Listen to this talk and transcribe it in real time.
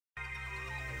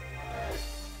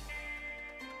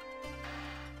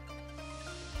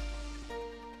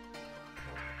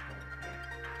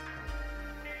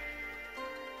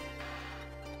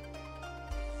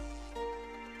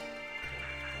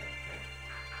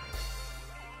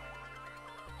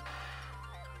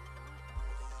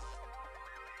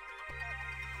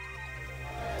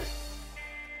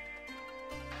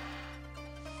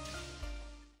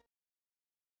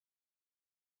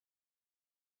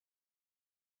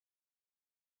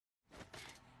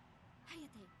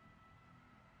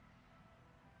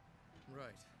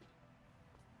right.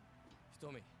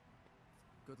 Hitomi,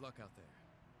 good luck out there.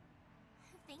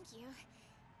 Thank you.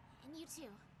 And you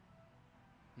too.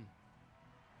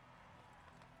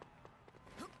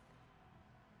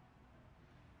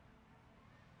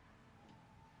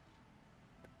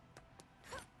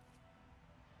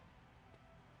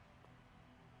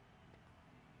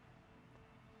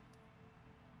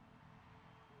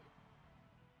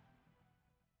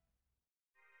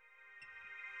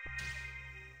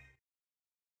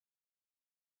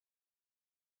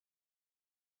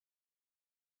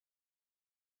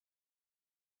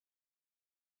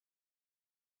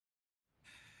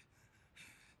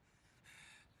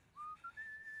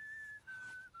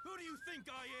 Who do you think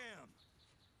I am?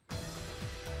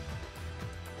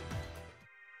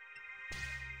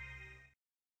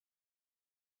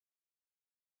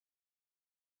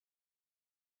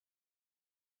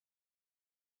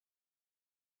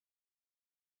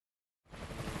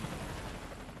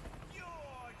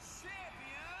 Your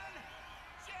champion,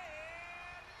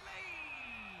 Jan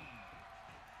Lee!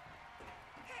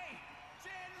 Hey,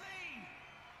 Jan Lee!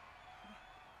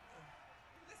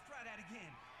 Let's try that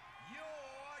again. Your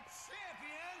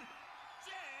champion,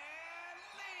 Jan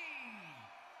Lee!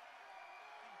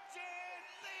 Jan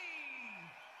Lee!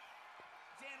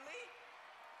 Jan Lee?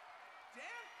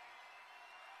 Jan?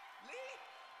 Lee?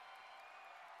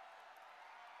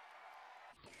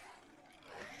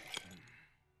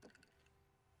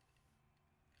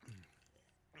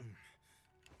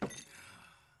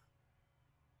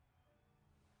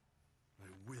 I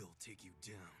will take you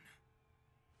down.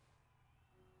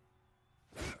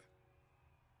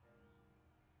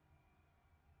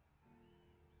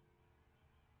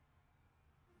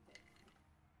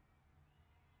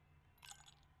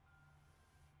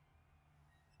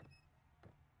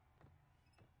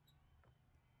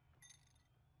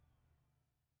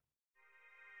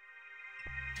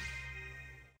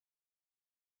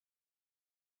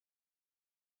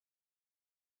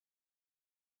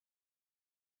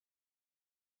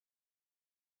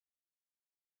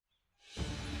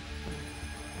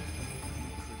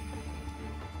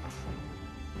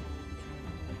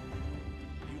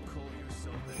 You call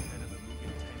yourself the head of the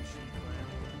Mugen Tenshin clan?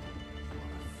 You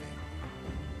are a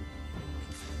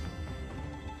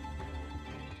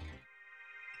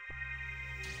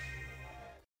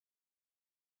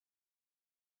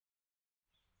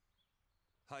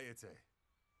failure. Hayate,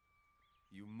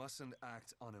 you mustn't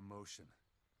act on emotion.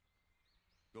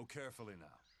 Go carefully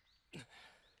now.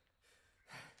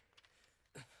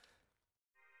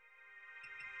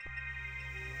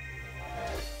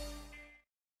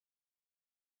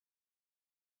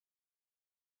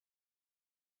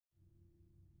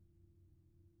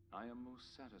 I am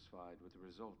most satisfied with the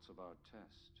results of our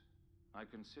test. I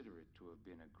consider it to have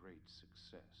been a great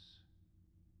success.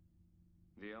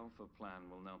 The Alpha Plan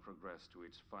will now progress to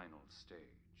its final stage.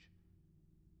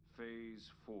 Phase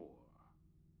 4.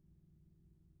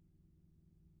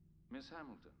 Miss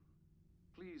Hamilton,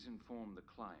 please inform the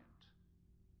client.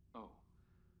 Oh,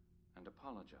 and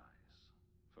apologize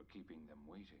for keeping them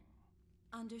waiting.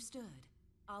 Understood.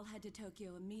 I'll head to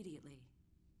Tokyo immediately.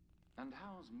 And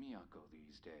how's Miyako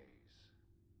these days?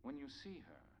 When you see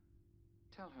her,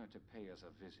 tell her to pay us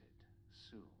a visit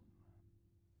soon.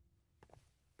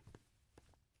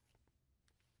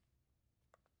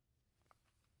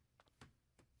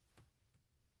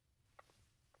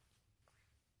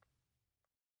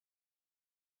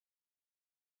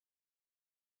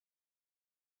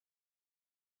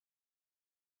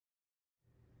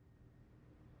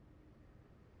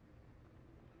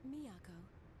 Miyako,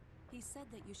 he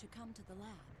said that you should come to the lab.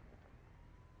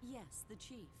 Yes, the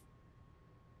chief.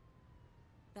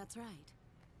 That's right.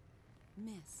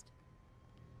 Mist.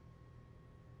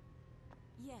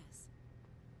 Yes.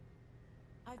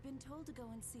 I've been told to go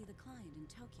and see the client in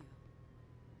Tokyo.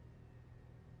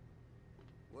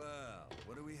 Well,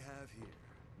 what do we have here?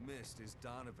 Mist is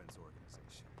Donovan's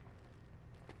organization.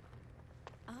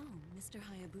 Oh, Mr.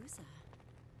 Hayabusa.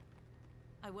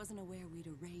 I wasn't aware we'd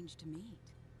arranged to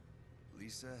meet.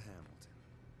 Lisa Hamilton.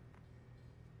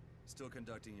 Still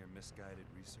conducting your misguided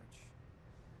research?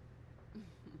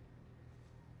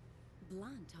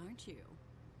 Blunt, aren't you?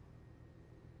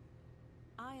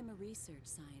 I am a research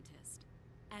scientist,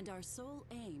 and our sole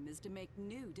aim is to make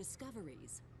new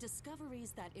discoveries.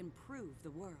 Discoveries that improve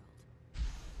the world.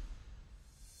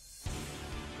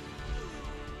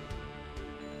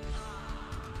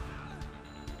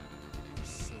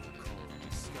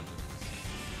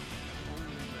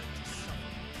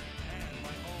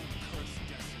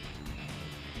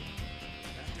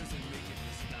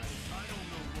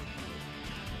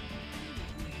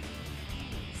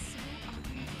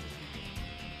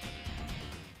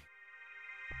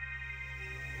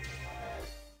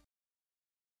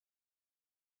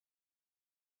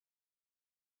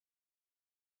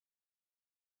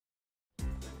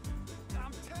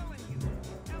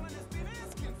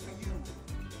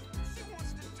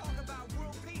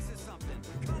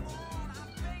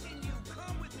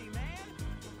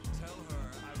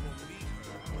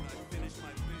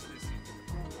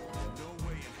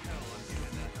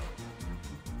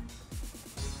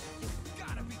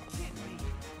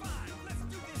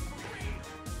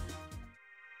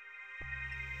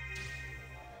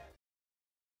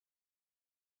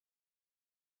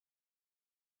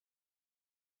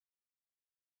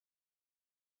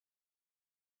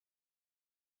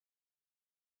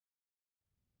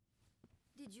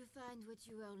 Did you find what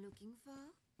you were looking for?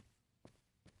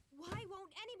 Why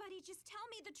won't anybody just tell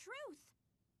me the truth?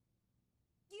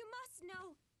 You must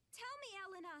know. Tell me,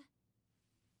 Elena.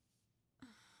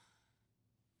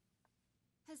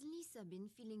 Has Lisa been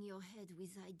filling your head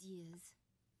with ideas?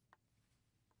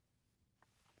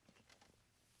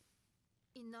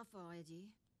 Enough already.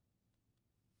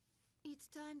 It's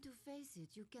time to face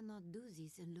it. You cannot do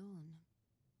this alone.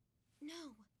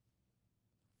 No.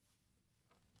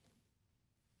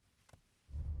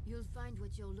 You'll find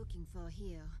what you're looking for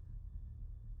here.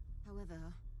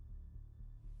 However,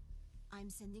 I'm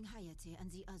sending Hayate and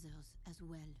the others as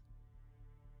well.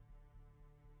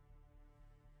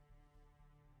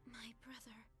 My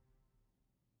brother.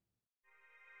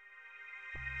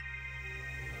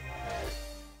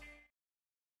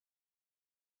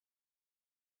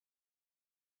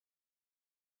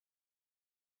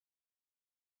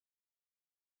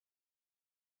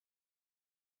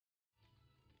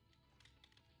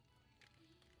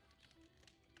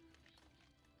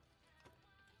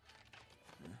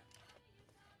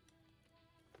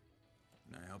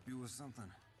 Can I help you with something?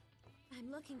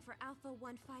 I'm looking for Alpha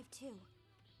 152.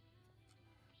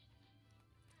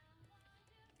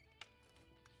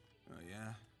 Oh,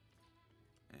 yeah?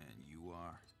 And you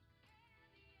are?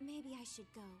 Maybe I should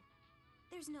go.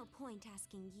 There's no point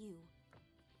asking you.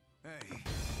 Hey. You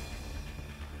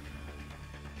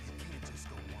can't just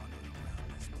go wandering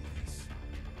around this place.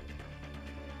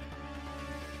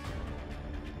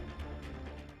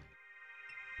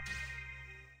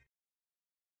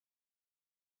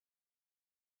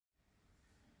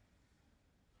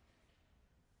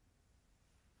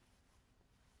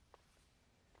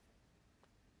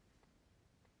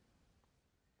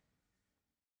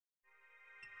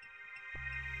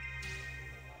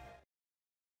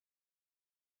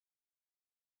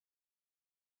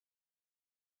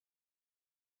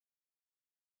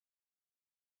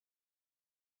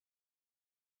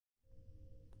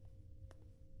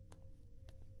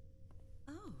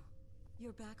 Oh,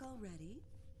 you're back already?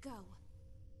 Go.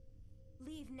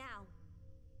 Leave now.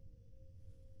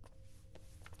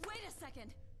 Wait a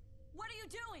second! What are you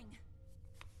doing?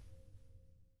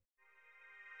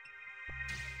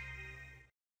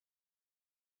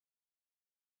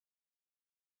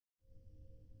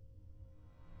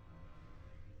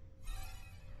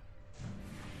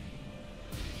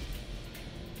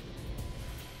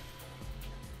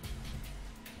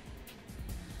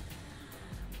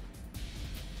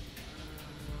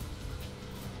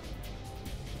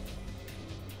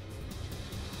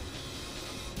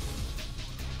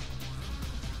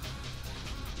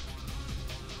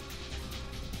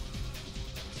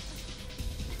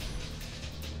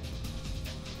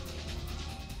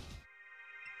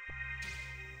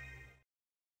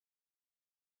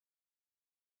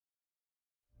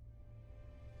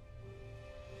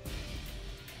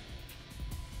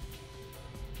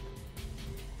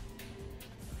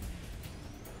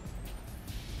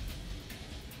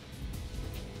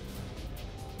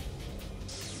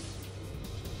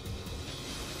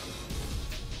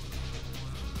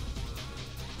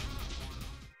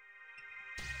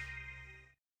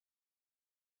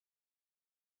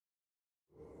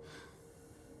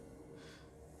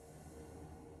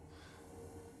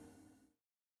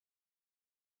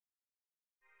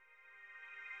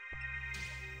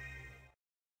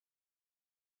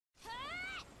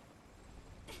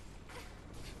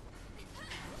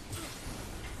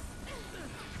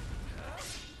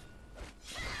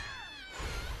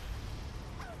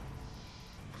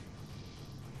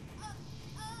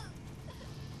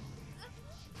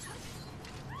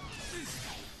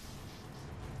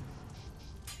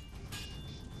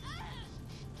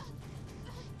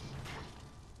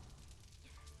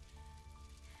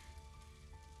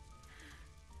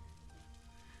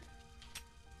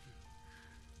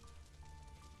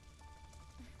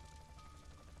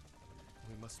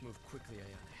 We must move quickly,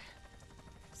 Ayane.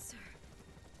 Sir.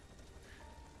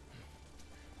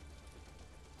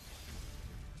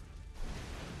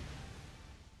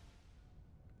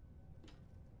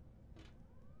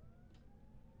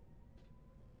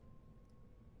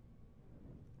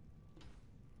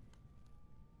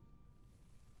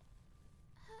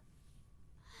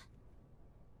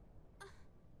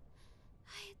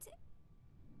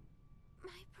 My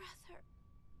brother.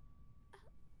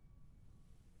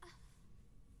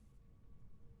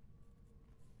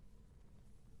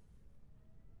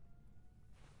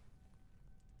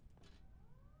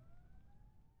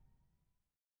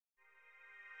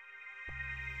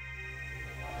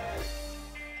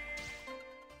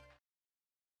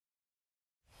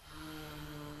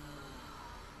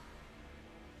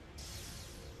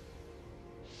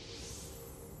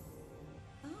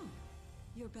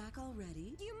 back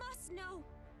already? You must know!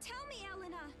 Tell me,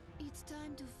 Elena! It's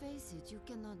time to face it. You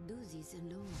cannot do this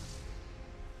alone.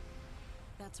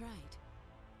 That's right.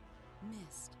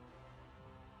 Mist.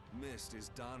 Mist is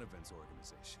Donovan's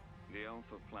organization. The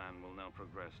Alpha Plan will now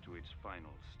progress to its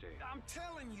final stage. I'm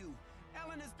telling you,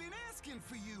 Elena's been asking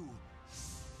for you.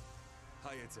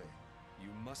 Hayate, you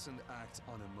mustn't act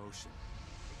on emotion.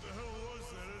 What the hell was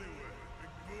that anyway?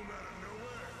 Big boom out of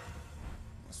nowhere?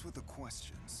 What's with the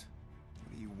questions?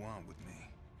 What do you want with me?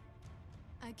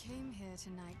 I came here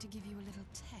tonight to give you a little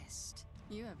test.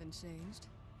 You haven't changed.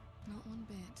 Not one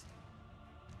bit.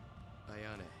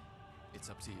 Ayane, it's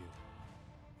up to you.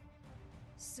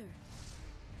 Sir.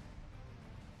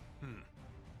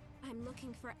 I'm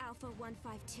looking for Alpha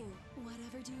 152.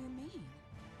 Whatever do you mean?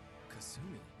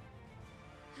 Kasumi.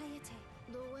 Hayate.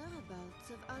 The whereabouts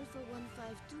of Alpha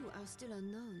 152 are still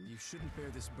unknown. You shouldn't bear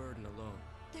this burden alone.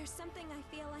 There's something I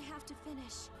feel I have to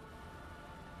finish.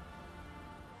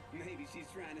 Maybe she's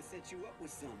trying to set you up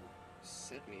with someone.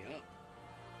 Set me up.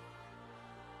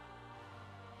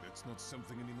 That's not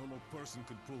something any normal person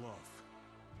could pull off.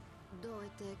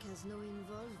 Dorothek has no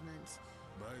involvement.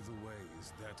 By the way,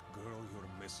 is that girl your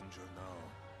messenger now?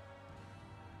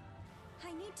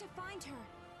 I need to find her.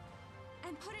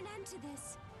 And put an end to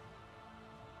this.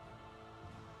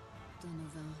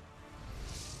 Donovan.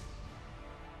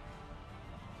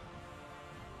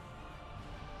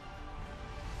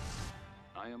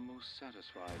 I am most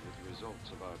satisfied with the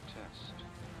results of our test.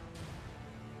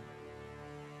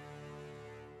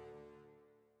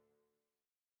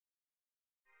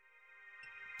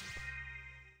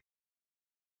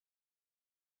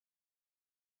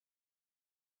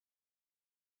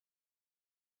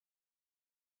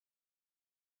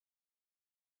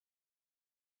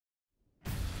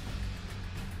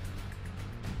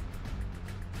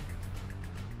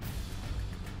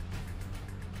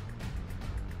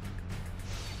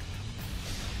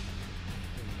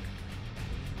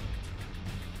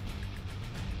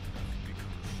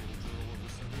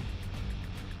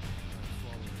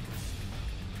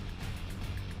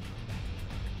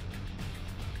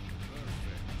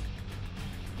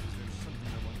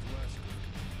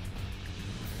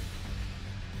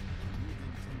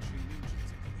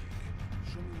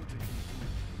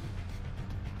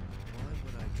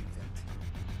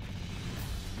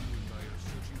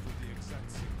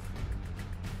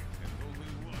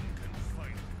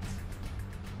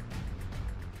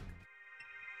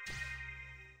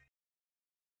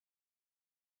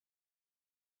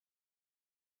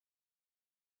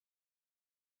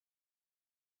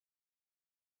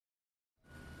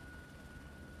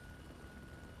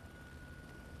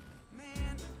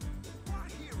 Man, why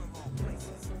here of all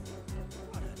places?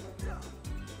 What a dump.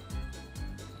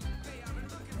 Hey, I've been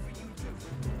looking for you too.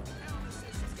 Elena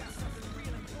says she's got something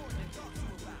real important to talk to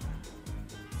you about.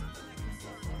 Something that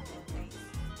concerns world peace.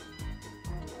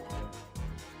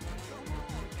 Come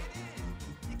on, get in.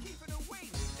 You're keeping her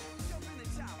waiting. Jump in the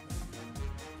chopper.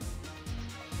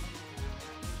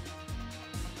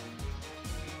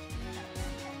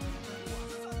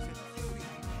 You are such a cutie.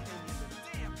 And you're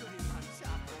damn good in my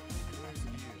chopper. Where's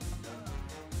you?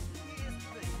 Here's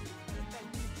the thing. That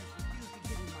dude just refused to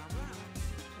get in my round.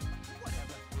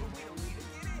 Whatever, but we don't need to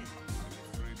get in.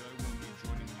 Afraid I won't be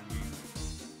joining you either.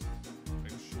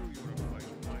 I'm sure you're a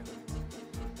fine pilot.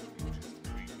 You just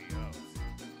creep me out.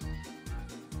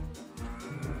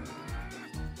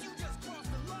 You just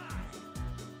crossed the line.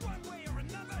 One way or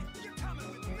another, you're coming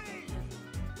with me.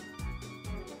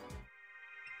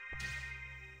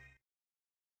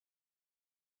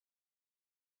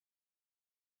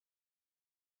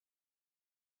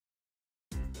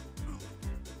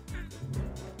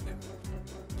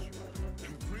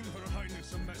 Bring Her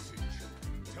Highness a message.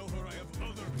 Tell her I have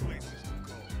other places to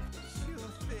go. Sure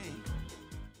thing.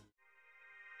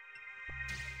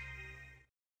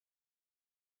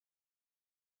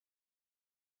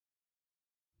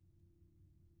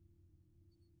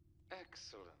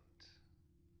 Excellent.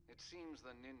 It seems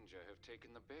the ninja have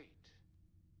taken the bait.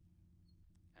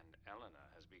 And Elena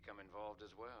has become involved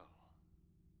as well.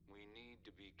 We need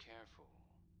to be careful.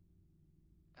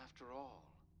 After all,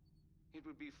 it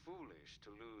would be foolish to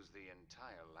lose the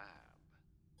entire lab.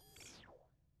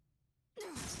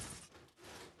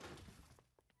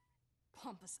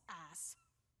 Pompous ass.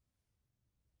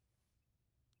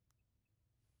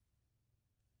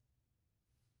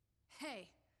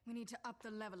 Hey, we need to up the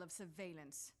level of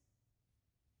surveillance.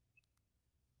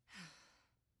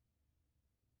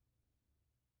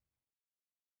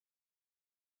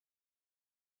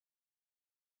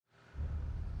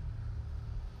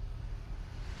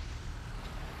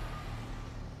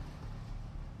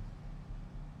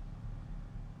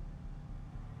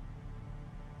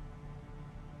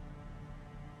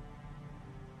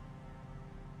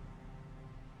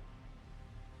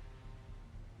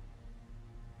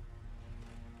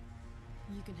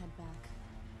 You can head back.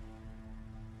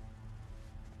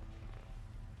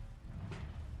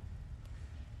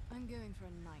 I'm going for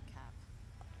a nightcap.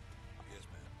 Yes,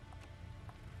 ma'am.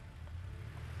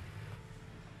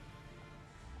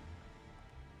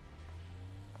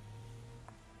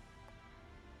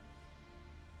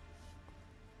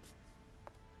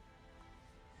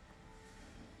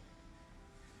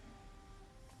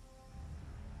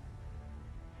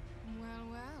 Well,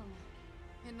 well.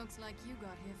 It looks like you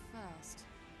got here first.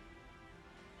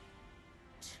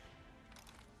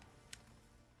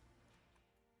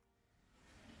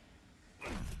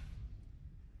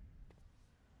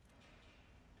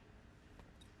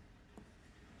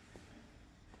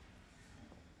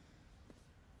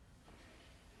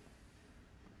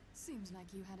 Seems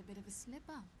like you had a bit of a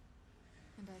slip-up.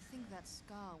 And I think that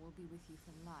scar will be with you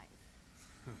for life.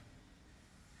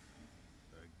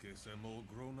 I guess I'm all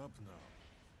grown up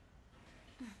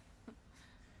now.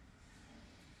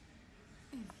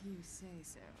 If you say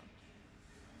so.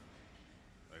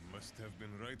 I must have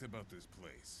been right about this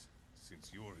place,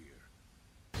 since you're here.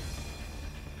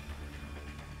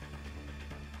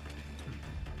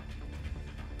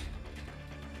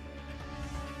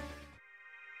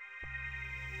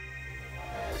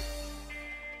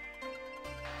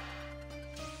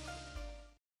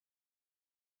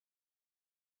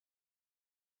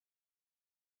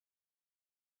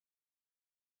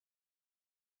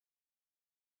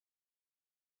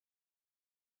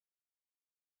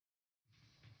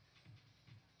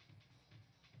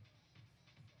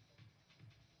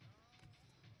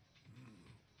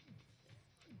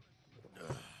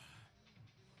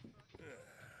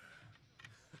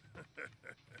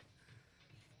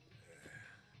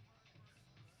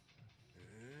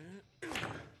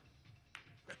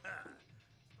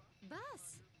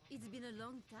 Boss, it's been a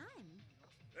long time.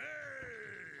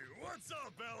 Hey! What's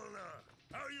up, Elena?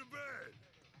 How you been?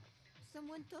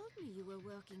 Someone told me you were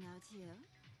working out here.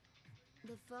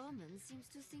 The foreman seems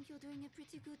to think you're doing a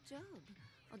pretty good job.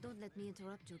 Oh, don't let me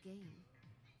interrupt your game.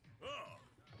 Oh!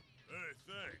 Hey,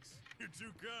 thanks. You're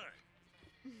too kind.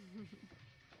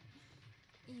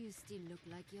 You still look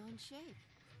like you're in shape.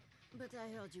 But I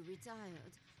heard you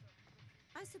retired.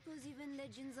 I suppose even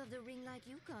legends of the ring like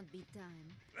you can't beat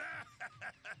time.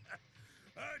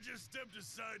 I just stepped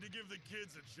aside to give the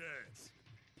kids a chance.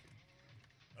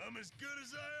 I'm as good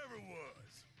as I ever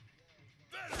was.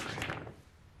 Better!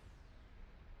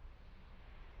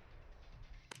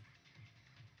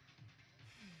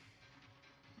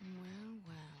 Well,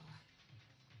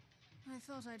 well. I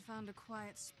thought I'd found a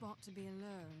quiet spot to be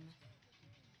alone.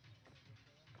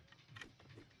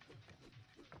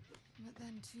 But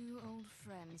then two old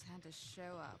friends had to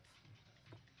show up.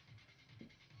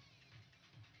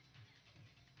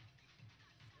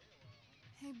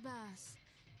 Hey, Bass,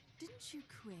 didn't you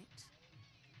quit?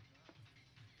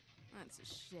 That's a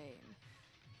shame.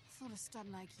 Thought a stud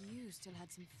like you still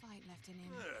had some fight left in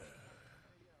him.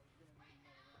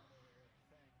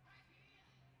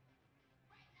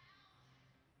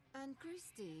 And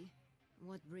Christy,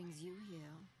 what brings you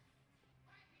here?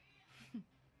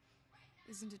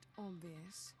 Isn't it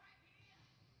obvious?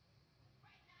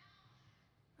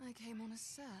 I came on a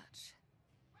search.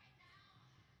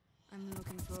 I'm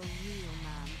looking for a real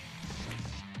man.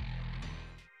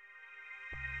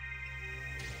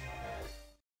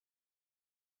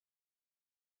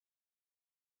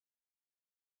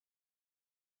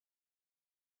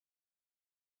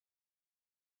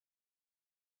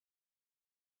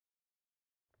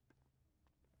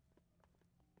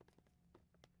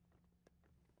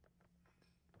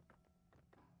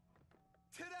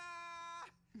 Ta-da!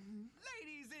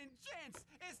 Ladies and gents,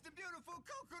 it's the beautiful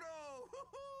Kokoro!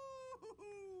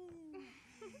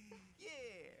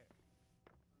 Yeah!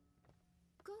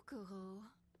 Kokoro.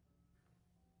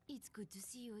 It's good to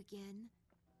see you again.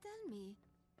 Tell me,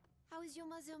 how is your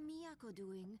mother Miyako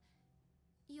doing?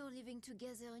 You're living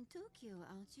together in Tokyo,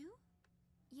 aren't you?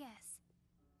 Yes.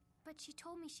 But she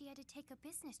told me she had to take a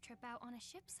business trip out on a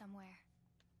ship somewhere.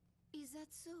 Is that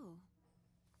so?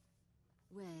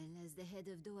 Well, as the head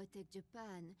of Doatech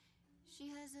Japan, she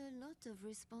has a lot of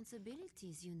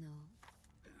responsibilities, you know.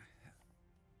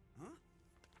 Huh?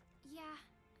 Yeah,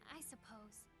 I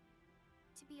suppose.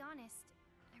 To be honest,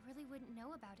 I really wouldn't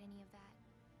know about any of that.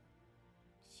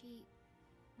 She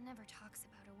never talks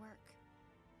about her work.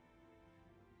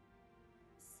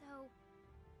 So,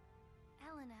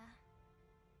 Elena,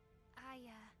 I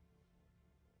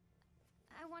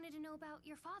wanted to know about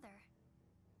your father.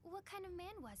 What kind of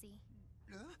man was he?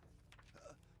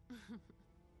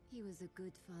 He was a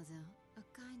good father, a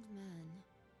kind man.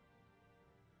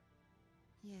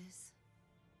 Yes.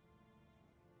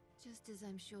 Just as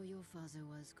I'm sure your father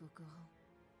was, Kokoro.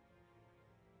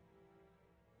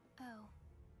 Oh.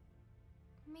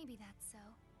 Maybe that's so.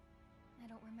 I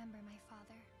don't remember my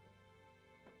father.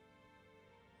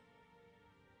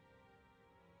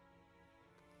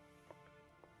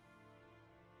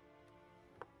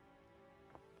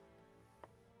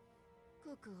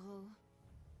 Kokoro,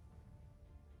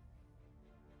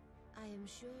 I am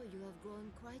sure you have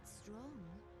grown quite strong.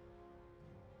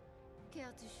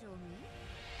 Care to show me?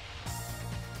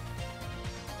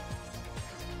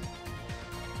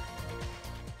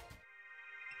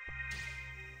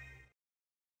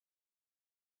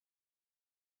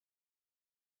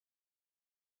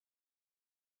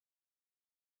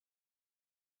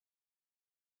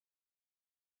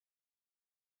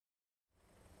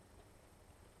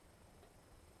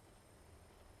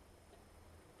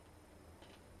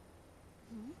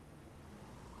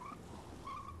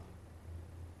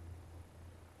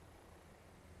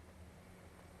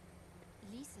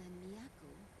 Lisa and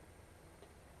Miyako.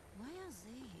 Why are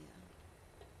they here?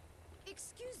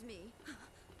 Excuse me.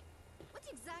 What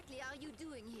exactly are you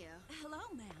doing here? Hello,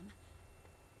 ma'am.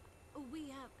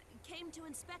 We, came to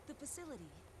inspect the facility.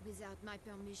 Without my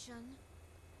permission?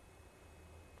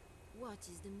 What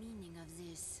is the meaning of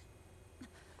this?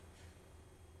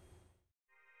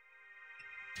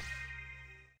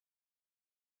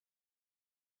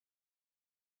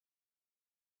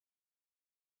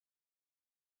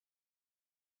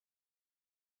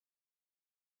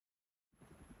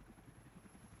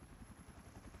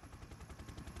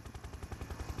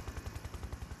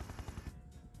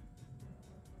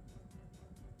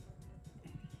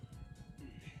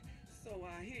 So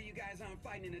I hear you guys aren't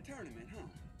fighting in the tournament, huh?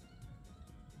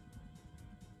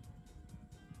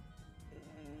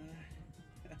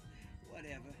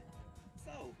 Whatever.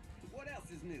 So, what else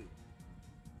is new?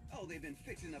 Oh, they've been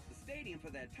fixing up the stadium for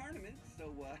that tournament,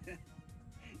 so,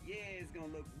 yeah, it's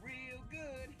gonna look real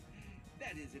good.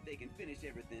 That is, if they can finish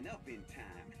everything up in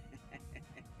time.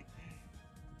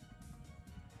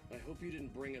 I hope you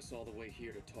didn't bring us all the way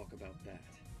here to talk about that.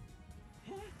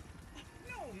 Huh?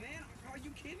 No, man, are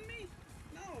you kidding me?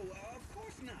 No, of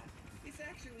course not. It's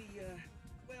actually,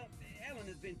 well, Ellen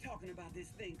has been talking about this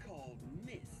thing called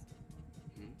mist.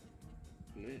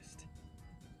 Mist?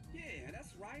 Yeah,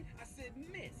 that's right. I said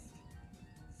mist.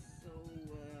 So,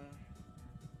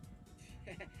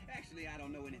 actually, I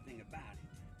don't know anything about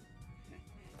it.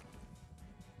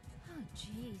 Oh,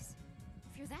 jeez.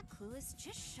 If you're that clueless,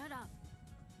 just shut up.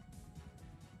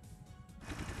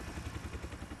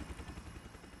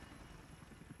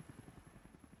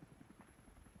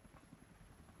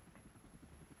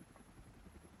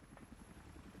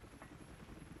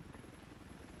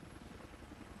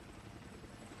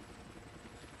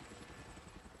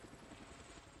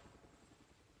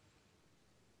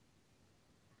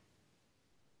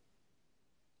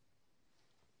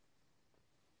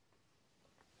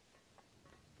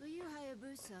 Ryu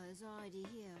Hayabusa is already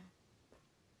here.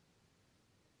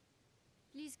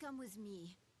 Please come with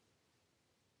me.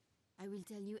 I will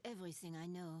tell you everything I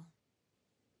know.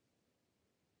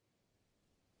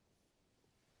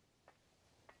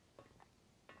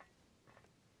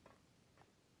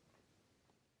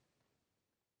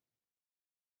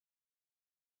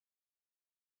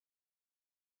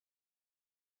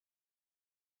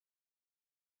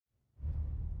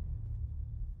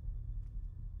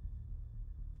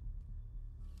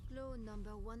 Clone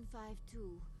number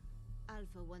 152,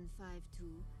 Alpha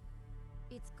 152.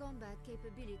 Its combat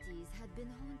capabilities had been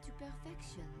honed to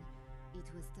perfection. It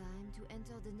was time to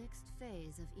enter the next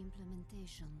phase of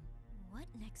implementation. What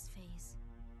next phase?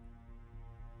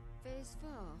 Phase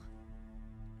 4.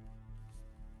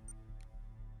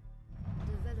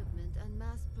 Development and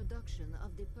mass production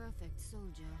of the perfect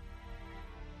soldier.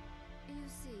 You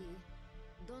see,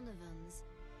 Donovan's,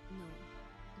 no,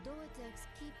 Doatek's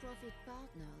key profit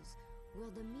partners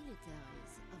were the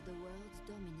militaries of the world's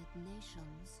dominant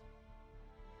nations.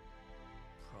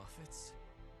 Profits?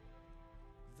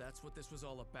 That's what this was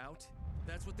all about?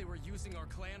 That's what they were using our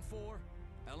clan for?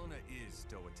 Elena is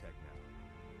Doatek now,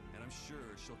 and I'm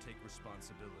sure she'll take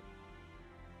responsibility.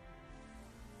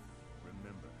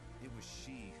 Remember, it was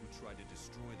she who tried to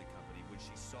destroy the company when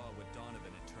she saw what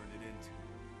Donovan had turned it into.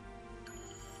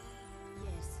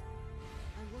 Yes,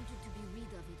 I wanted to be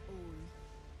rid of it all.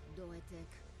 Doatek,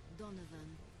 Donovan,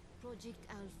 Project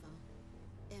Alpha,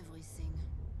 everything.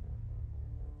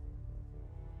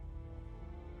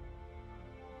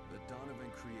 But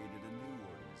Donovan created a new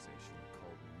organization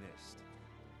called Mist.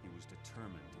 He was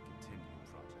determined to continue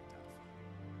Project Alpha.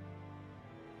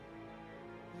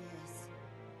 Yes.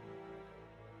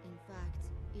 In fact,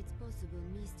 It's possible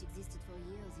Mist existed for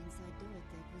years inside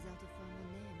Doetek without a formal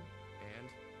name. And?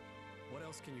 What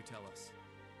else can you tell us?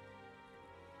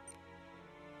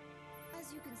 As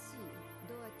you can see,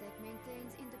 Doetek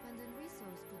maintains independent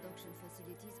resource production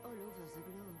facilities all over the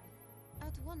globe.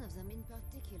 At one of them in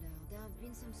particular, there have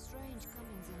been some strange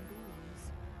comings and goings.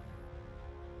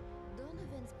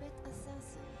 Donovan's pet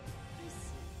assassin,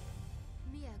 Chrissy,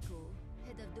 Miyako,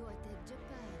 head of Doetek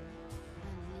Japan,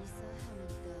 and Lisa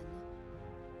Hamilton.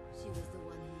 She was the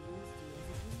one who used you as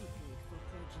a guinea pig for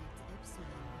Project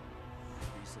Epsilon.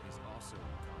 Lisa is also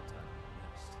in contact with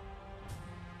Mist.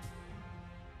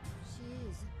 She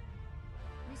is.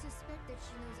 We suspect that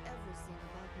she knows everything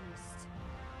about Mist.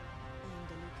 And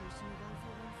the location of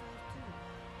Alpha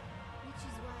 152. Which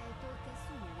is why I told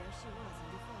Kasumi where she was in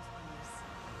the first place.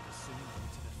 Kasumi went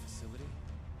to that facility?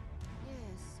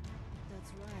 Yes,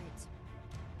 that's right.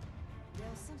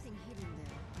 There's something hidden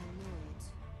there, I know it.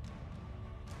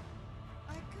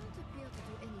 I can't appear to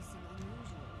do anything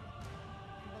unusual,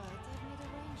 but I've made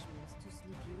arrangements to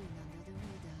slip you in under the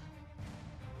radar.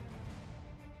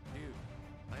 Dude,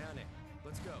 Ayane,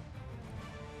 let's go.